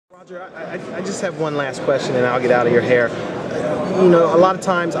Roger, I just have one last question and I'll get out of your hair. You know, a lot of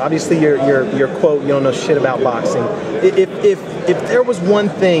times, obviously your quote, you don't know shit about boxing. If there was one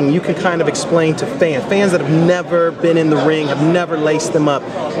thing you can kind of explain to fans that have never been in the ring, have never laced them up,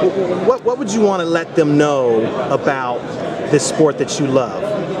 what would you want to let them know about this sport that you love?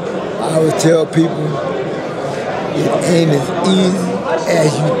 I would tell people it ain't as easy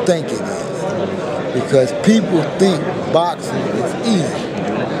as you think it is. Because people think boxing is easy.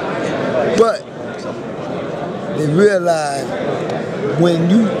 But they realize when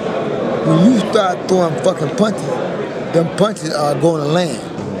you start throwing fucking punches, them punches are going to land.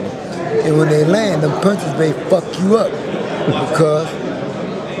 And when they land, them punches may fuck you up. Because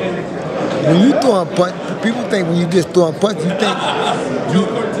when you throwing punches, people think when you just throwing punches, you think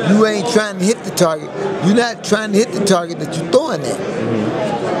you ain't trying to hit the target. You're not trying to hit the target that you're throwing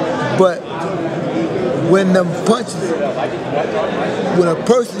at. But when them punches, when a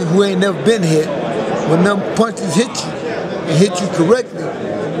person who ain't never been hit, when them punches hit you, and hit you correctly,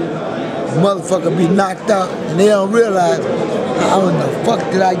 the motherfucker be knocked out, and they don't realize, how in the fuck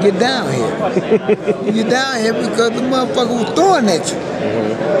did I get down here? You get down here because the motherfucker was throwing at you.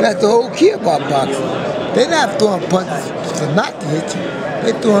 That's the whole key about boxing. They're not throwing punches to not to hit you.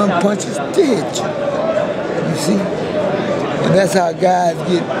 They're throwing punches to hit you. You see? And that's how guys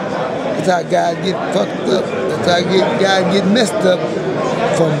get fucked up. That's how guys get messed up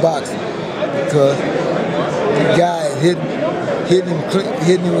from boxing. Because the guy is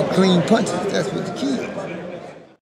hitting him with clean punches. That's what